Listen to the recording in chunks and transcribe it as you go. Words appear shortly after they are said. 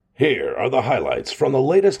Here are the highlights from the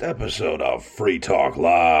latest episode of Free Talk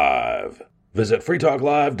Live. Visit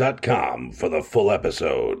freetalklive.com for the full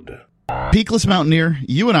episode. Peakless Mountaineer,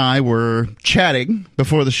 you and I were chatting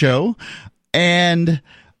before the show, and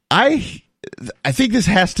I think this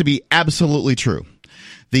has to be absolutely true.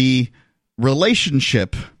 There's a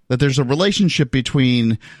relationship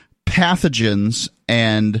between pathogens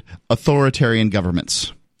and authoritarian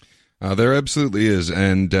governments. There absolutely is,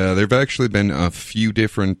 and there have actually been a few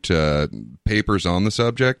different papers on the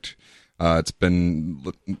subject.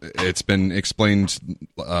 It's been explained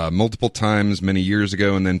multiple times many years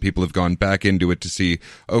ago, and then people have gone back into it to see,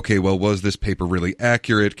 okay, well, was this paper really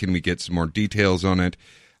accurate? Can we get some more details on it?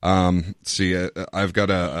 I've got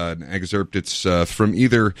an excerpt. It's from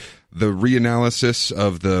either the reanalysis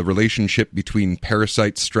of the relationship between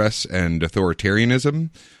parasite stress and authoritarianism,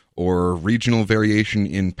 or regional variation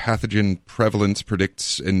in pathogen prevalence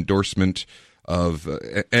predicts endorsement of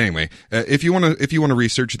if you want to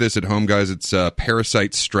research this at home, guys, it's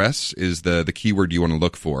parasite stress is the keyword you want to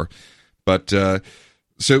look for. But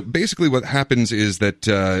so basically what happens is that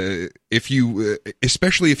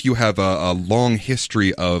especially if you have a long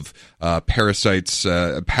history of parasites,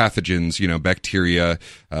 pathogens, bacteria,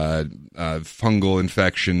 fungal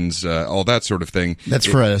infections, all that sort of thing. That's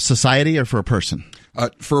for a society or for a person?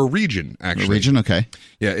 For a region, actually. A region, okay.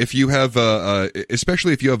 Yeah, if you have,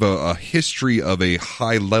 especially if you have a history of a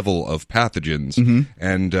high level of pathogens,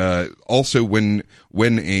 and also when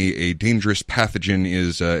a dangerous pathogen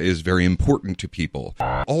is very important to people.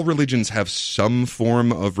 All religions have some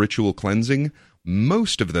form of ritual cleansing.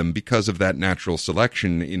 Most of them, because of that natural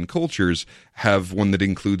selection in cultures, have one that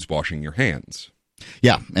includes washing your hands.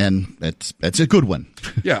 Yeah, and it's a good one.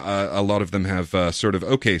 Yeah, a lot of them have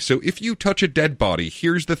okay, so if you touch a dead body,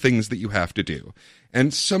 here's the things that you have to do.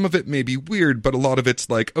 And some of it may be weird, but a lot of it's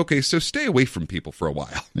like, okay, so stay away from people for a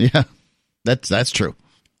while. Yeah, that's true.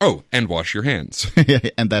 Oh, and wash your hands.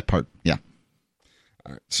 And that part, yeah.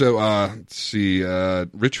 All right, so let's see,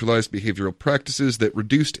 ritualized behavioral practices that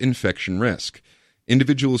reduced infection risk.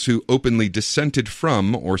 Individuals who openly dissented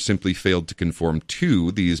from or simply failed to conform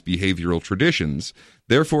to these behavioral traditions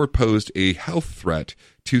therefore posed a health threat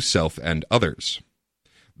to self and others.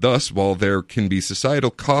 Thus, while there can be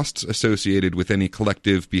societal costs associated with any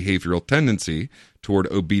collective behavioral tendency toward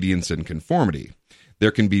obedience and conformity,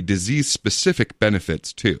 there can be disease-specific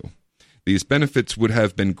benefits too. These benefits would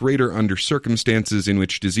have been greater under circumstances in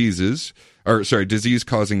which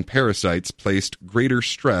disease-causing parasites placed greater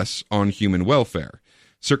stress on human welfare,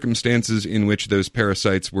 circumstances in which those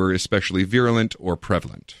parasites were especially virulent or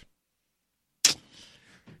prevalent.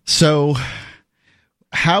 So,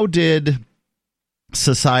 how did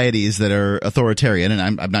societies that are authoritarian,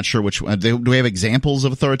 and I'm not sure which one, do we have examples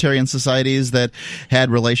of authoritarian societies that had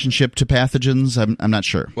relationship to pathogens? I'm not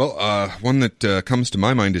sure. Well, one that comes to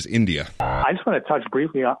my mind is India. I just want to touch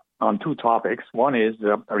briefly on two topics. One is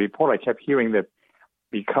a report I kept hearing that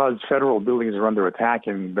because federal buildings are under attack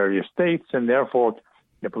in various states, and therefore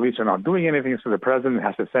the police are not doing anything, so the president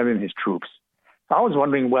has to send in his troops. I was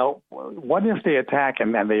wondering, well, what if they attack,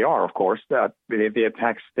 and they are, of course, they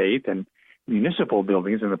attack state and municipal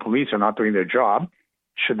buildings and the police are not doing their job?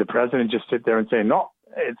 Should the president just sit there and say, no,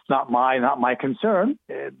 it's not my concern?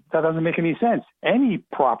 That doesn't make any sense. Any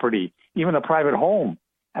property, even a private home,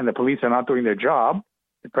 and the police are not doing their job,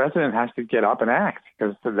 the president has to get up and act,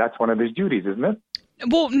 because that's one of his duties, isn't it?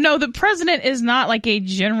 Well, no, the president is not like a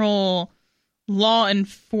general law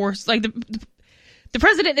enforcement. Like the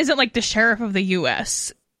president isn't like the sheriff of the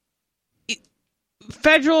U.S.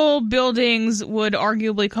 Federal buildings would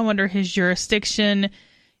arguably come under his jurisdiction.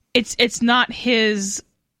 It's not his,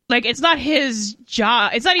 like, it's not his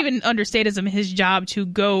job. It's not even under statism his job to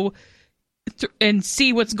go and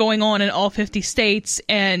see what's going on in all 50 states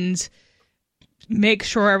and make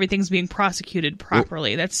sure everything's being prosecuted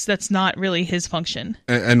properly. That's not really his function.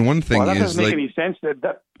 And one thing that is, doesn't make any sense.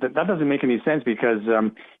 That doesn't make any sense, because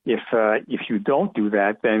if you don't do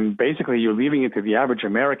that, then basically you're leaving it to the average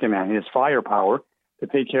American and his firepower to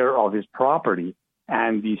take care of his property,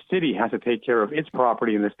 and the city has to take care of its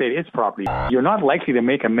property and the state its property. You're not likely to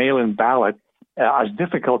make a mail-in ballot as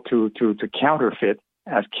difficult to counterfeit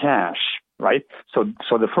as cash, right? So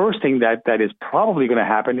the first thing that is probably going to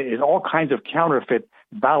happen is all kinds of counterfeit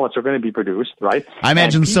ballots are going to be produced, right? I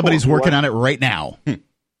imagine somebody's working on it right now.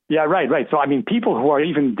 Yeah, right. So, I mean, people who are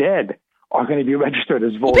even dead are going to be registered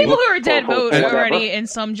as voters. Well, people who are dead vote already in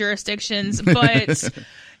some jurisdictions, but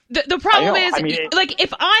the problem is, like,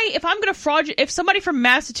 if somebody from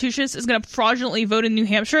Massachusetts is going to fraudulently vote in New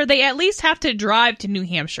Hampshire, they at least have to drive to New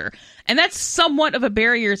Hampshire, and that's somewhat of a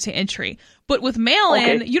barrier to entry. But with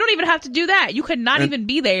mail-in, you don't even have to do that. You could not even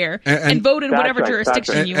be there and vote in whatever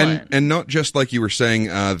jurisdiction you want. And not just like you were saying,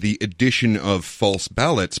 the addition of false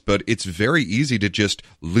ballots, but it's very easy to just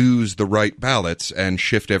lose the right ballots and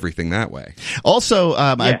shift everything that way. Also,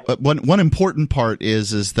 one important part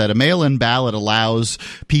is that a mail-in ballot allows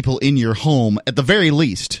people in your home, at the very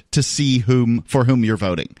least, to see for whom you're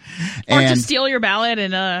voting, or to steal your ballot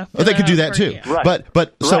and they could do that too. Right.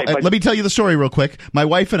 But let me tell you the story real quick. My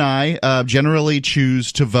wife and I generally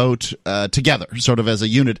choose to vote together, sort of as a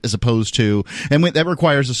unit, as opposed to, and that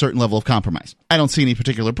requires a certain level of compromise. I don't see any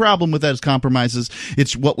particular problem with that as compromises.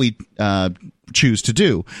 It's what we choose to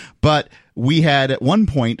do. But we had, at one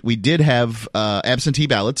point, we did have absentee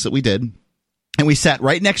ballots that we did, and we sat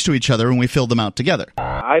right next to each other and we filled them out together.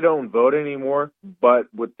 I don't vote anymore, but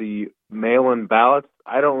with the mail-in ballots,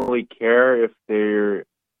 I don't really care if they're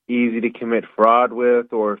easy to commit fraud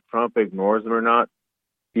with or if Trump ignores them or not.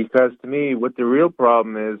 Because to me, what the real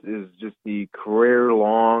problem is just the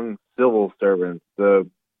career-long civil servants, the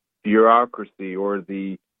bureaucracy, or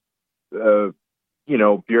the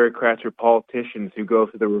bureaucrats or politicians who go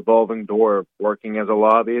through the revolving door, working as a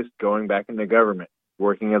lobbyist, going back into government,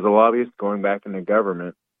 working as a lobbyist, going back into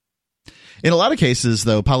government. In a lot of cases,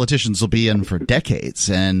 though, politicians will be in for decades,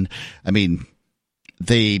 and I mean,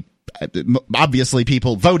 obviously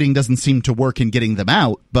people voting doesn't seem to work in getting them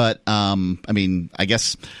out, but I mean, I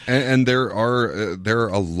guess, and there are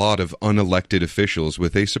a lot of unelected officials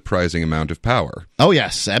with a surprising amount of power. Oh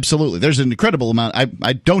yes, absolutely. There's an incredible amount.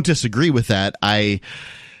 I don't disagree with that. I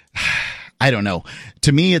don't know.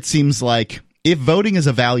 To me, it seems like if voting is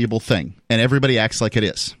a valuable thing and everybody acts like it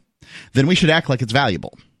is, then we should act like it's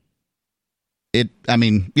valuable.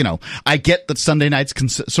 I get that Sunday night's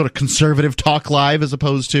sort of conservative talk live as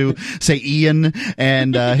opposed to, say, Ian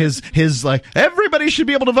and his like, everybody should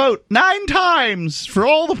be able to vote 9 times for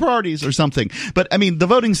all the parties or something. But, I mean, the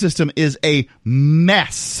voting system is a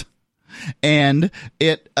mess. And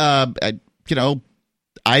I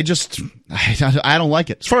don't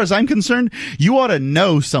like it. As far as I'm concerned, you ought to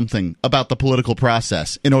know something about the political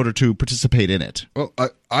process in order to participate in it. Well,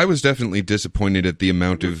 I was definitely disappointed at the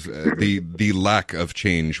amount of the lack of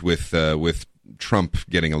change with Trump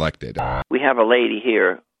getting elected. We have a lady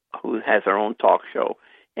here who has her own talk show,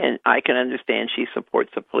 and I can understand she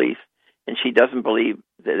supports the police, and she doesn't believe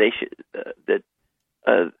that they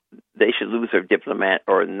should lose their diplomat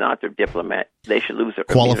or not their diplomat. They should lose their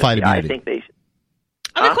qualified immunity. I think they should.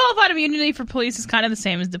 I mean, qualified immunity for police is kind of the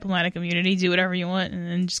same as diplomatic immunity. Do whatever you want and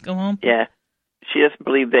then just go home. Yeah. She doesn't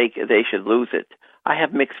believe they should lose it. I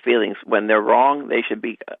have mixed feelings. When they're wrong, they should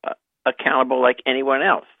be accountable like anyone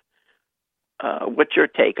else. What's your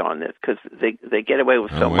take on this? Because they get away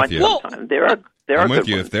with so much sometimes. I'm with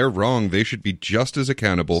you. If they're wrong, they should be just as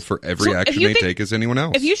accountable for every action they take as anyone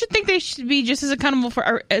else. If you should think they should be just as accountable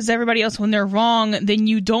as everybody else when they're wrong, then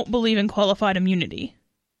you don't believe in qualified immunity.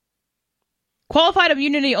 Qualified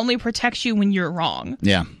immunity only protects you when you're wrong.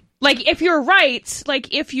 Yeah. Like, if you're right,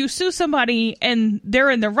 like, if you sue somebody and they're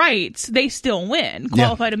in the rights, they still win,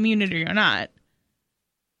 qualified immunity or not.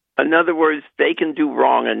 In other words, they can do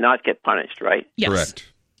wrong and not get punished, right? Yes.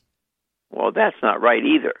 Correct. Well, that's not right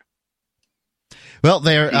either. Well,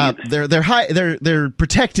 they're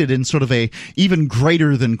protected in sort of a even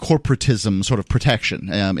greater than corporatism sort of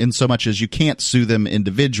protection, in so much as you can't sue them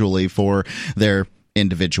individually for their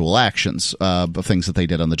individual actions of things that they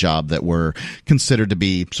did on the job that were considered to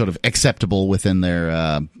be sort of acceptable within their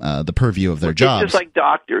the purview of their jobs. It's just like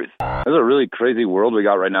doctors. It's a really crazy world we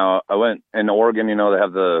got right now. I went in Oregon. They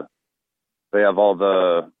have all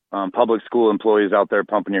the public school employees out there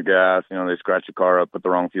pumping your gas. They scratch your car up, put the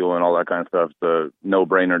wrong fuel in, all that kind of stuff. It's a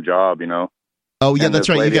no-brainer job. Oh yeah, that's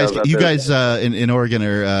right. You guys in Oregon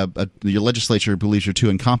your legislature believes you're too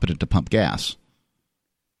incompetent to pump gas.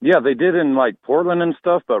 Yeah, they did in like Portland and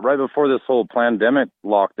stuff, but right before this whole pandemic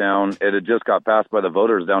lockdown, it had just got passed by the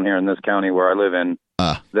voters down here in this county where I live in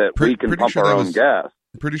that we can pump our own gas.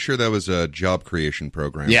 I'm pretty sure that was a job creation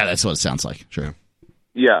program. Yeah, that's what it sounds like. Sure.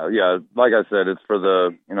 Yeah. Like I said, it's for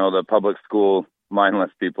the the public school mindless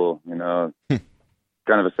people. Kind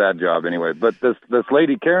of a sad job anyway. But this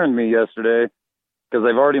lady Karen me yesterday. Because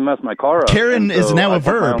they've already messed my car up. Karen is now a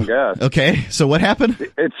verb. Okay, so what happened?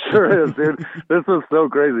 It sure is, dude. This was so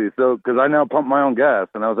crazy. So, because I now pump my own gas,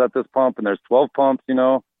 and I was at this pump, and there's 12 pumps,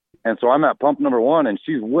 and so I'm at pump number 1, and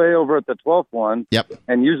she's way over at the 12th one. Yep.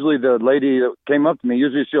 And usually the lady that came up to me,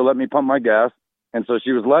 she'll let me pump my gas, and so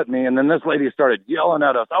she was letting me, and then this lady started yelling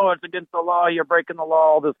at us, "Oh, it's against the law, you're breaking the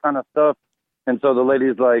law," all this kind of stuff. And so the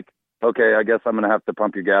lady's like, "Okay, I guess I'm going to have to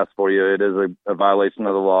pump your gas for you. It is a violation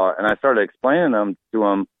of the law." And I started explaining to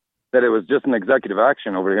them that it was just an executive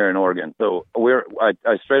action over here in Oregon. So I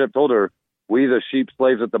straight up told her, we the sheep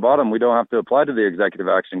slaves at the bottom, we don't have to apply to the executive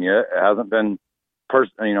action yet. It hasn't been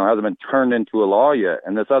hasn't been turned into a law yet.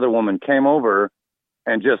 And this other woman came over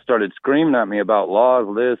and just started screaming at me about laws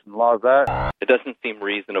this and laws that. It doesn't seem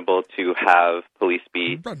reasonable to have police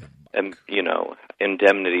be,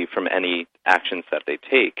 indemnity from any actions that they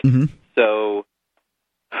take. Mm-hmm. So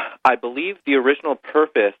I believe the original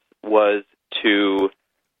purpose was to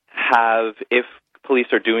have, if police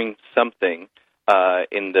are doing something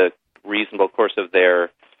in the reasonable course of their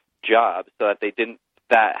job, so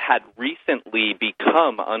that had recently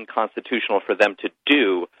become unconstitutional for them to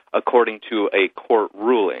do according to a court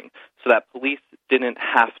ruling, so that police didn't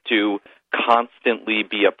have to constantly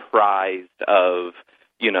be apprised of,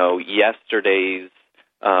 yesterday's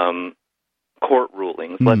court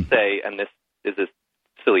rulings. Let's say, and this is a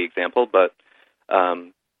silly example, but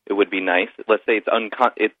it would be nice. Let's say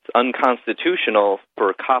it's unconstitutional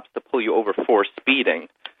for cops to pull you over for speeding,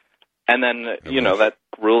 and then that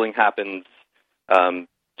ruling happens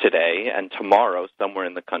today, and tomorrow somewhere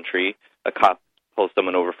in the country a cop pulls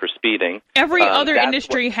someone over for speeding. Every other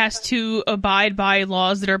industry has to abide by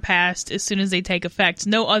laws that are passed as soon as they take effect.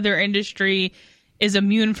 No other industry is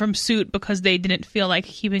immune from suit because they didn't feel like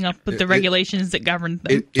keeping up with the regulations that govern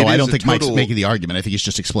them. I don't think Mike's making the argument. I think he's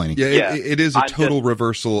just explaining. Yeah, it is a total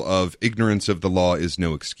reversal of ignorance of the law is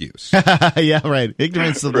no excuse. Yeah, right.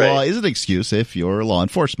 Ignorance of the law is an excuse if you're law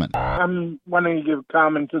enforcement. I'm wanting to give a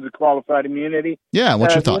comment to the qualified immunity. Yeah,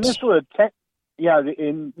 what's your thoughts? The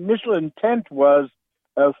initial intent was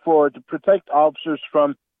to protect officers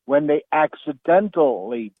from when they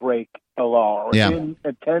accidentally break a law or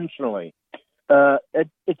unintentionally.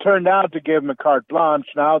 It turned out to give them a carte blanche.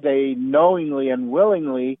 Now they knowingly and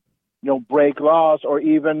willingly, break laws or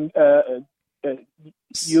even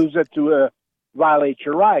use it to violate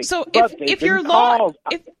your rights. So if your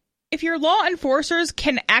law enforcers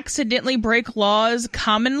can accidentally break laws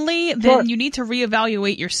commonly, then you need to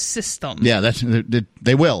reevaluate your system. Yeah,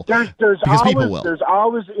 they will. Because people will. There's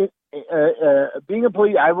always being a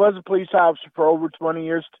police. I was a police officer for over 20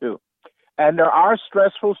 years too. And there are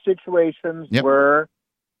stressful situations where,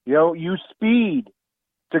 you speed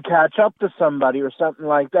to catch up to somebody or something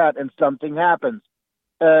like that, and something happens.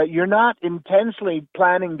 You're not intentionally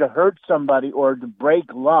planning to hurt somebody or to break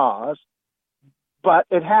laws, but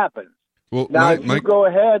it happens. Well, now, you go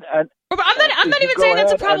ahead and... I'm not even saying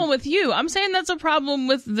that's a problem with you. I'm saying that's a problem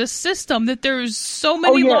with the system, that there's so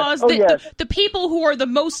many laws that the people who are the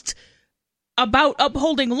most about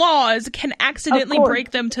upholding laws can accidentally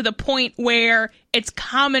break them to the point where it's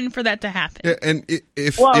common for that to happen. Yeah, and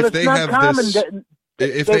if they not have common, this,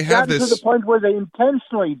 if they have this, to the point where they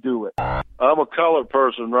intentionally do it. I'm a colored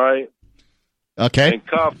person, right? Okay. And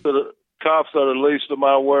cops are the least of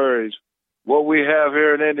my worries. What we have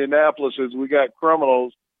here in Indianapolis is we got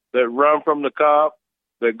criminals that run from the cop,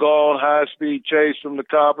 that go on high-speed chase from the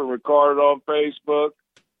cop and record it on Facebook,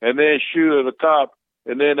 and then shoot at the cop.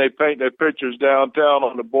 And then they paint their pictures downtown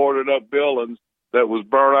on the boarded-up buildings that was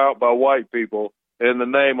burnt out by white people in the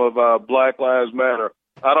name of Black Lives Matter.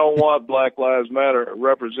 I don't want Black Lives Matter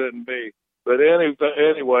representing me. But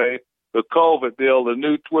anyway, the COVID deal, the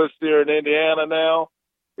new twist here in Indiana now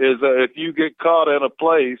is if you get caught in a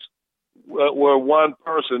place where one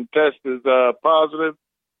person tested positive,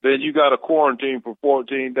 then you got to quarantine for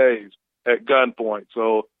 14 days at gunpoint.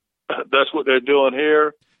 So that's what they're doing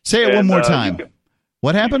here. Say it one more time.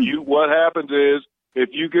 What happened? What happens is if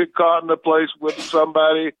you get caught in a place with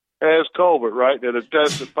somebody has COVID, right, that has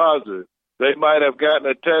tested positive, they might have gotten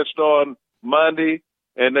a test on Monday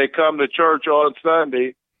and they come to church on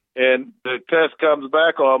Sunday and the test comes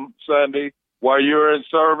back on Sunday while you're in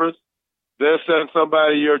service. They'll send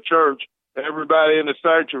somebody to your church. Everybody in the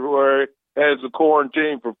sanctuary has a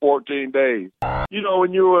quarantine for 14 days.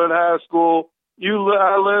 When you were in high school,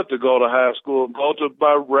 I lived to go to high school, go to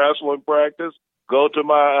my wrestling practice, go to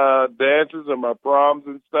my dances and my proms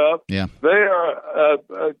and stuff. Yeah. They are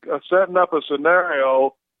setting up a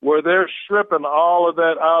scenario where they're stripping all of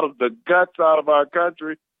that out of the guts out of our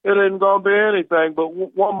country. It isn't going to be anything. But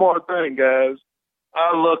one more thing, guys.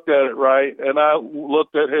 I looked at it, right, and I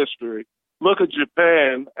looked at history. Look at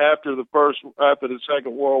Japan after the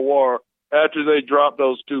Second World War, after they dropped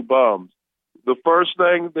those two bombs. The first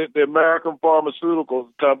thing that the American pharmaceutical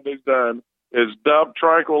company's done is dump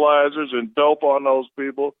tranquilizers and dope on those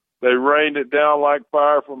people. They rained it down like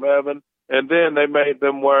fire from heaven, and then they made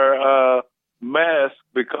them wear masks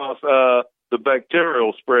because the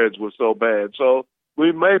bacterial spreads were so bad. So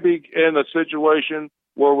we may be in a situation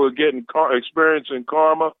where we're experiencing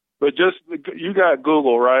karma, but you got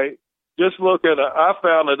Google, right? Just look at it. I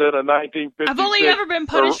found it in a 1956. I've only ever been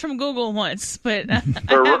punished from Google once, but I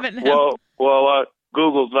haven't.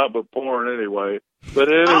 Google's not but porn anyway. But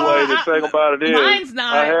anyway, the thing about it is, mine's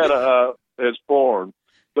not. I had it's porn.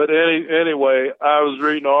 But anyway, I was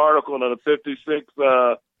reading an article in a 56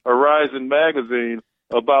 Horizon magazine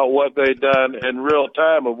about what they done in real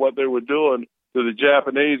time of what they were doing to the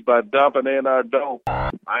Japanese by dumping in our dope.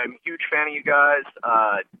 I'm a huge fan of you guys.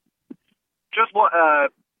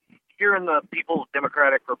 Here in the People's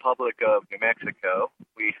Democratic Republic of New Mexico,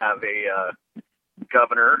 we have a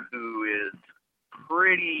governor who is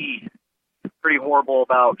pretty horrible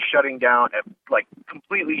about shutting down,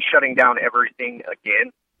 completely shutting down everything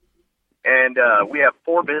again. And we have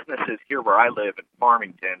 4 businesses here where I live in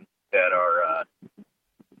Farmington that are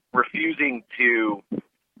refusing to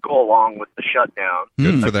go along with the shutdown.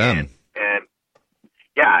 Good for them. And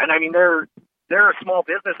yeah, and I mean they're a small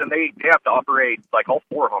business and they have to operate, like all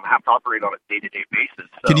 4 of them have to operate on a day-to-day basis.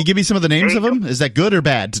 So can you give me some of the names of them? Is that good or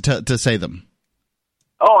bad to say them?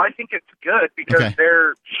 Oh, I think it's good because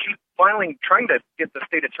she's finally trying to get the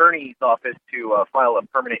state attorney's office to file a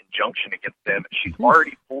permanent injunction against them. She's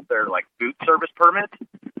already pulled their food service permits.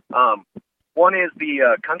 One is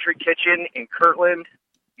the Country Kitchen in Kirtland.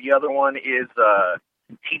 The other one is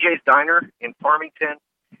TJ's Diner in Farmington.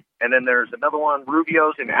 And then there's another one,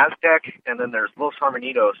 Rubio's in Aztec. And then there's Los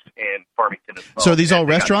Hermanitos in Farmington as well. So are these all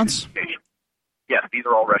restaurants? Yes, these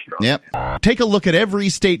are all restaurants. Yep. Take a look at every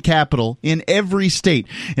state capital in every state.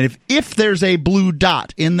 And if there's a blue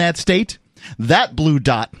dot in that state, that blue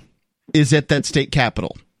dot is at that state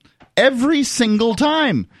capital. Every single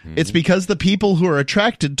time. It's because the people who are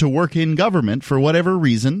attracted to work in government for whatever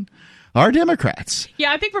reason are Democrats.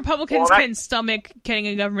 Yeah, I think Republicans can stomach getting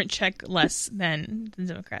a government check less than the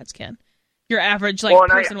Democrats can. Your average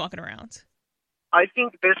person walking around. I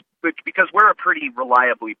think this, because we're a pretty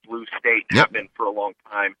reliably blue state and have been for a long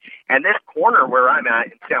time, and this corner where I'm at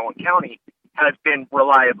in San Juan County has been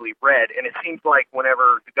reliably red, and it seems like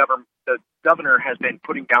whenever the governor has been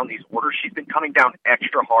putting down these orders, she's been coming down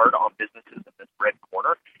extra hard on businesses in this red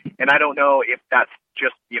corner, and I don't know if that's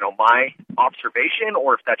just, my observation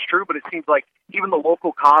or if that's true, but it seems like even the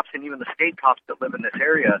local cops and even the state cops that live in this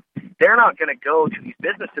area, they're not going to go to these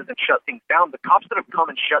businesses and shut things down. The cops that have come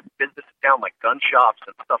and shut businesses down, like gun shops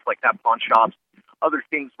and stuff like that, pawn shops, other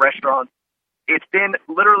things, restaurants, it's been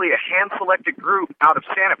literally a hand-selected group out of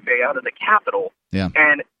Santa Fe, out of the Capitol,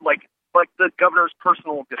 and like the governor's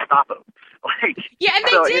personal Gestapo. And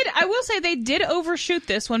I will say they did overshoot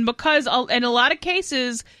this one because in a lot of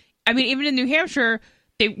cases, I mean, even in New Hampshire,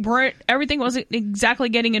 everything wasn't exactly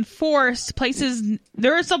getting enforced.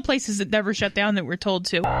 There are some places that never shut down that we're told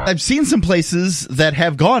to. I've seen some places that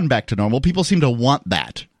have gone back to normal. People seem to want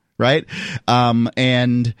that, right?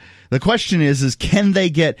 And the question is can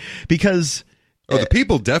they get, because the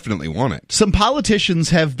people definitely want it. Some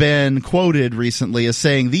politicians have been quoted recently as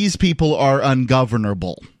saying these people are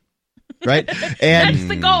ungovernable. Right? And that's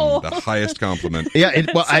the goal. The highest compliment. Yeah,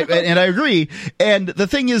 I agree. And the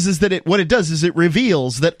thing is that what it does is it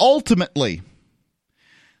reveals that ultimately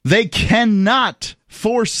they cannot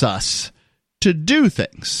force us to do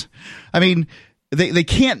things. I mean, they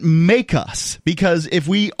can't make us, because if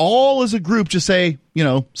we all as a group just say,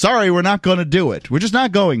 sorry, we're not going to do it. We're just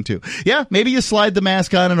not going to. Yeah, maybe you slide the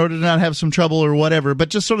mask on in order to not have some trouble or whatever, but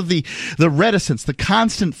just sort of the reticence, the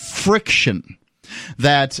constant friction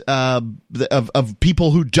that of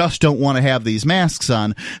people who just don't want to have these masks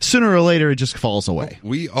on, sooner or later it just falls away.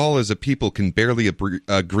 We all as a people can barely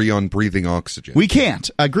agree on breathing oxygen. We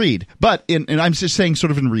can't, agreed. But and I'm just saying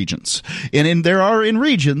sort of in regions. And in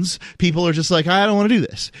regions, people are just like, I don't want to do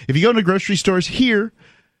this. If you go into grocery stores here,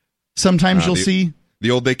 sometimes you'll see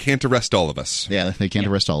the old, they can't arrest all of us. Yeah, they can't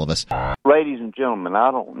arrest all of us. Ladies and gentlemen,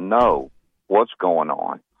 I don't know what's going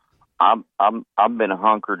on. I've been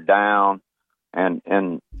hunkered down. And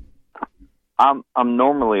I'm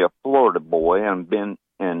normally a Florida boy, and I've been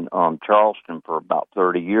in Charleston for about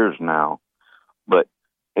 30 years now. But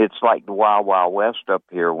it's like the Wild Wild West up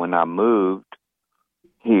here when I moved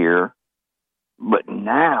here. But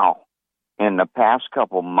now, in the past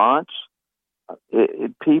couple months,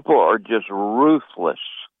 people are just ruthless.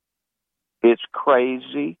 It's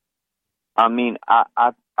crazy. I mean, I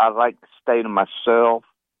like to stay to myself,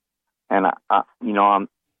 and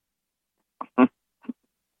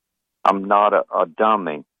I'm not a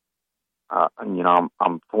dummy.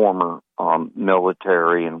 I'm former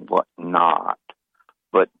military and whatnot.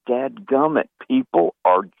 But dadgummit, people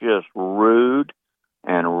are just rude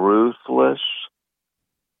and ruthless.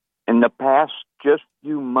 In the past just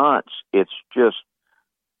few months, it's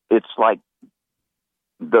like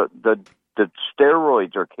the the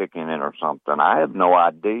steroids are kicking in or something. I have no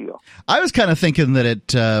idea. I was kind of thinking that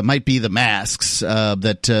it might be the masks,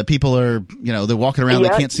 that people are, they're walking around, they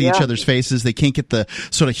can't see each other's faces, they can't get the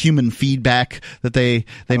sort of human feedback that they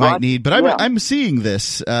might need. But I'm seeing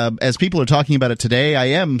this, as people are talking about it today, I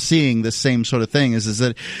am seeing this same sort of thing, is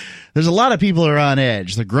that there's a lot of people who are on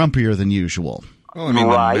edge. They're grumpier than usual. Well, I mean,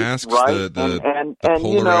 the masks, the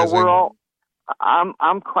polarizing. We're all,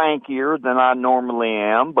 I'm crankier than I normally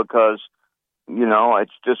am because,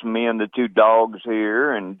 it's just me and the two dogs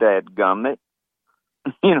here and dadgummit,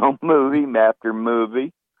 movie after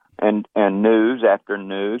movie and news after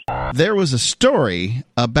news. There was a story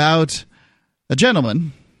about a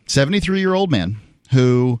gentleman, 73-year-old man,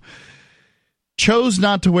 who chose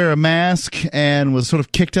not to wear a mask and was sort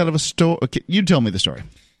of kicked out of a store. You tell me the story.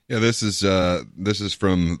 Yeah, this is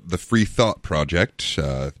from the Free Thought Project,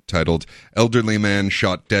 titled "Elderly Man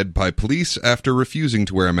Shot Dead by Police After Refusing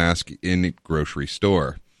to Wear a Mask in Grocery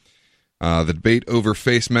Store." The debate over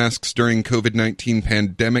face masks during COVID-19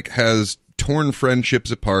 pandemic has torn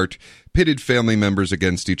friendships apart, pitted family members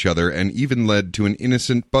against each other, and even led to an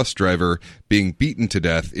innocent bus driver being beaten to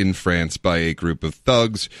death in France by a group of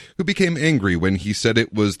thugs who became angry when he said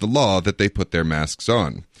it was the law that they put their masks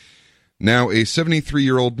on. Now, a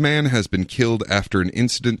 73-year-old man has been killed after an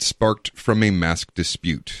incident sparked from a mask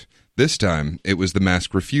dispute. This time, it was the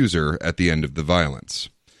mask refuser at the end of the violence.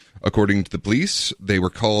 According to the police, they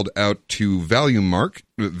were called out to Volume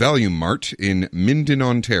Mart in Minden,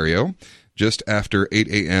 Ontario, just after 8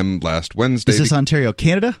 a.m. last Wednesday. Is this Ontario,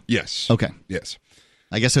 Canada? Yes. Okay. Yes.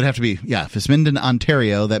 I guess it would have to be, if it's Minden,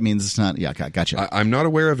 Ontario, that means it's not, gotcha. I'm not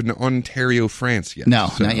aware of an Ontario, France yet.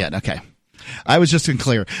 No, not yet, okay. I was just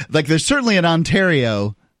unclear. Like, there's certainly an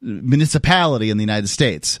Ontario municipality in the United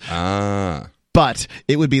States. But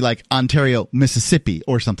it would be like Ontario, Mississippi,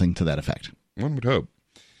 or something to that effect. One would hope.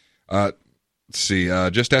 Let's see.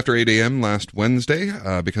 Just after 8 a.m. last Wednesday,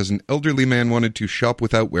 because an elderly man wanted to shop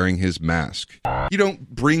without wearing his mask. You don't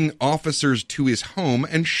bring officers to his home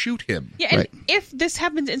and shoot him. Yeah, and if this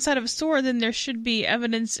happens inside of a store, then there should be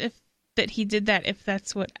evidence that he did that, if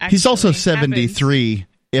that's what actually He's also 73. Happens.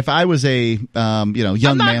 If I was a young man,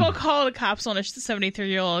 I'm not going to call the cops on a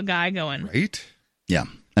 73-year-old guy going. Right? Yeah.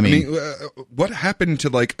 I mean, what happened to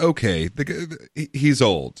he's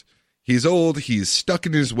old. He's old. He's stuck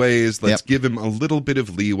in his ways. Let's give him a little bit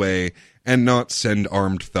of leeway and not send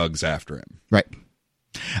armed thugs after him. Right.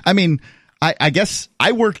 I mean, I guess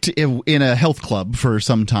I worked in a health club for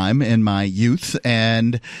some time in my youth,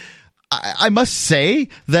 and I must say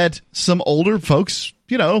that some older folks,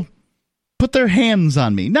 put their hands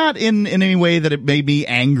on me, not in any way that it made me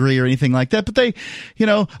angry or anything like that, but they,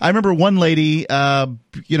 I remember one lady,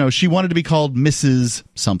 she wanted to be called Mrs.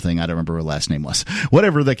 something. I don't remember her last name was.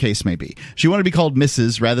 Whatever the case may be. She wanted to be called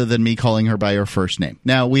Mrs. rather than me calling her by her first name.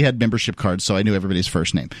 Now, we had membership cards, so I knew everybody's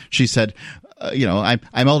first name. She said,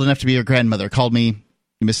 I'm old enough to be your grandmother. Called me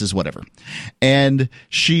Mrs. whatever. And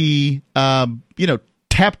she,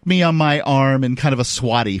 tapped me on my arm in kind of a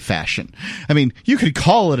swatty fashion. I mean, you could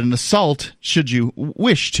call it an assault should you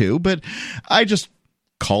wish to, but I just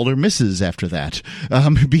called her Mrs. after that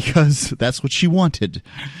because that's what she wanted.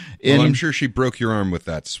 Well, I'm sure she broke your arm with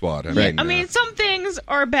that swat. I mean, some things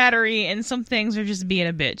are battery and some things are just being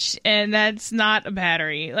a bitch, and that's not a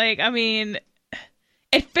battery. Like, I mean,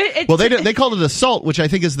 well, they called it assault, which I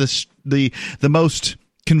think is the most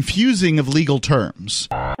confusing of legal terms.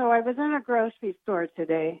 So I was in a grocery store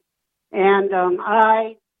today, and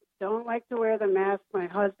I don't like to wear the mask. My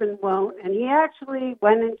husband won't, and he actually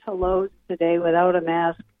went into Lowe's today without a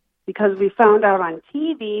mask because we found out on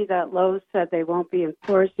TV that Lowe's said they won't be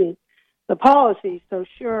enforcing the policy. So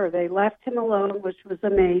sure, they left him alone, which was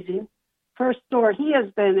amazing. First store he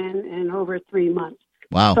has been in over 3 months.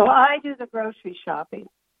 Wow. So I do the grocery shopping.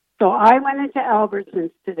 So I went into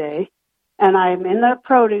Albertsons today, and I'm in the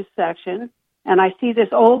produce section, and I see this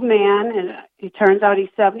old man, and it turns out he's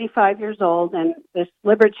 75 years old, and this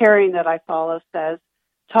libertarian that I follow says,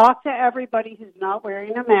 talk to everybody who's not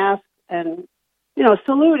wearing a mask and,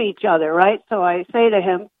 salute each other, right? So I say to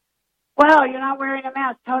him, well, you're not wearing a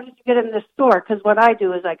mask. How did you get in this store? Because what I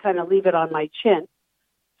do is I kind of leave it on my chin.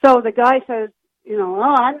 So the guy says,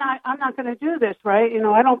 I'm not going to do this, right?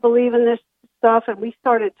 I don't believe in this stuff. And we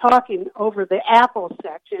started talking over the Apple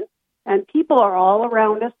section. And people are all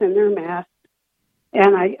around us in their masks,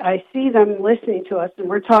 and I see them listening to us, and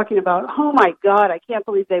we're talking about, oh, my God, I can't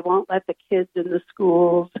believe they won't let the kids in the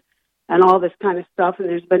schools and all this kind of stuff, and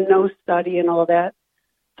there's been no study and all that.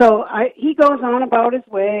 So he goes on about his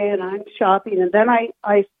way, and I'm shopping, and then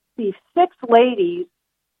I see 6 ladies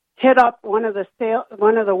hit up one of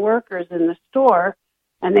the workers in the store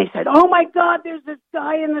And they said, oh, my God, there's this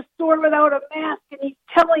guy in the store without a mask, and he's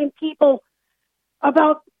telling people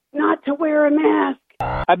about not to wear a mask.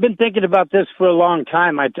 I've been thinking about this for a long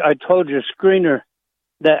time. I told your screener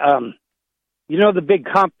that, you know, the big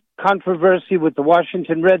controversy with the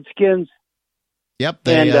Washington Redskins? Yep,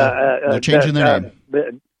 they're changing their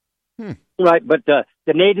name. Right, but the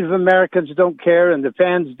Native Americans don't care and the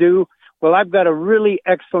fans do. Well, I've got a really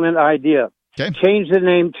excellent idea. Okay. Change the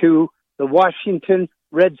name to the Washington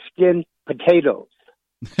Redskin Potatoes.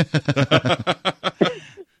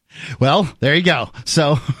 Well, there you go.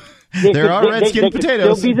 So there are Redskin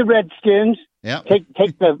potatoes. They'll be the Redskins. Yep.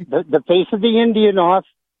 Take the face of the Indian off,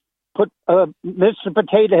 put Mr.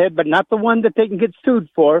 Potato Head, but not the one that they can get sued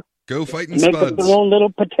for. Go fighting Make Spuds. up their own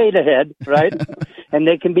little potato head, right? And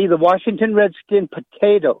they can be the Washington Redskin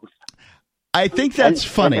Potatoes. I think that's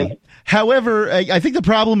funny. However, I think the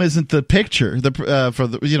problem isn't the picture.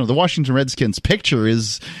 The Washington Redskins picture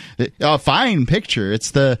is a fine picture.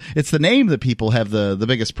 It's the name that people have the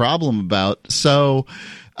biggest problem about. So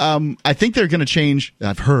I think they're going to change.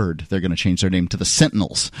 I've heard they're going to change their name to the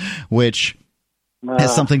Sentinels, which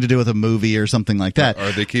has something to do with a movie or something like that.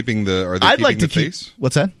 Are they keeping the? Are they I'd keeping like to the keep. face?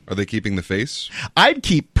 What's that? Are they keeping the face? I'd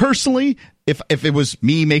keep personally. If it was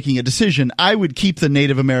me making a decision, I would keep the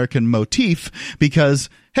Native American motif because,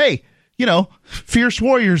 hey, you know, fierce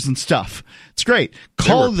warriors and stuff. It's great.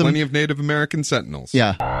 There were plenty of Native American sentinels.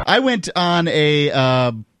 Yeah. I went on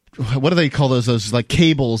a, what do they call those? Those like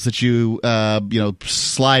cables that you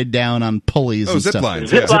slide down on pulleys and zip stuff. lines.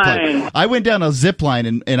 Zip line. I went down a zip line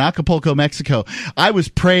in Acapulco, Mexico. I was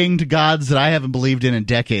praying to gods that I haven't believed in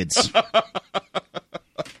decades.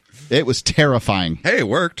 It was terrifying. Hey, it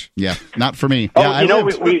worked. Yeah, not for me. Oh, yeah,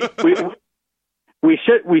 we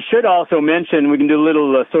should also mention we can do a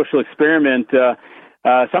little social experiment.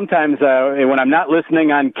 Sometimes when I'm not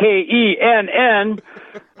listening on KENN,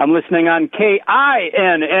 I'm listening on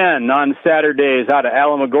KINN on Saturdays out of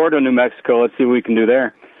Alamogordo, New Mexico. Let's see what we can do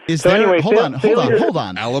there. Hold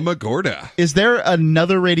on. Alamogordo. Is there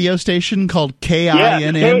another radio station called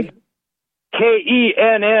KINN? Yes,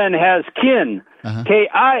 KENN has kin.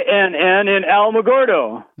 KINN in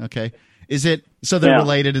Alamogordo. Okay. Is it so they're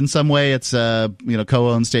related in some way? It's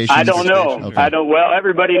co-owned stations. I don't know. Okay. I don't. Well,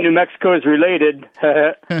 everybody in New Mexico is related.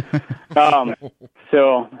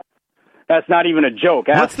 So that's not even a joke.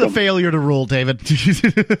 What's the failure to rule, David?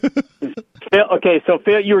 Okay, so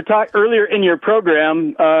you were talking earlier in your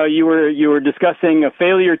program. You were discussing a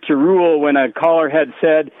failure to rule when a caller had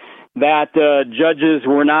said that judges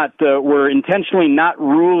were intentionally not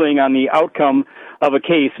ruling on the outcome of a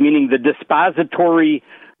case, meaning the dispository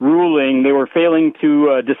ruling. They were failing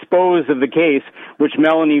to dispose of the case, which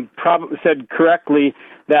Melanie said correctly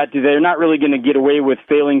that they're not really going to get away with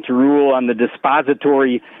failing to rule on the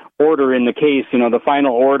dispository order in the case, the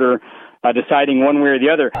final order deciding one way or the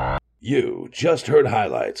other. You just heard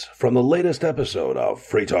highlights from the latest episode of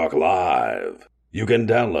Free Talk Live. You can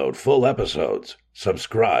download full episodes,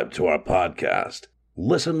 subscribe to our podcast,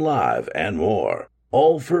 listen live, and more,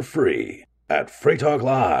 all for free at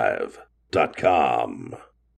freetalklive.com.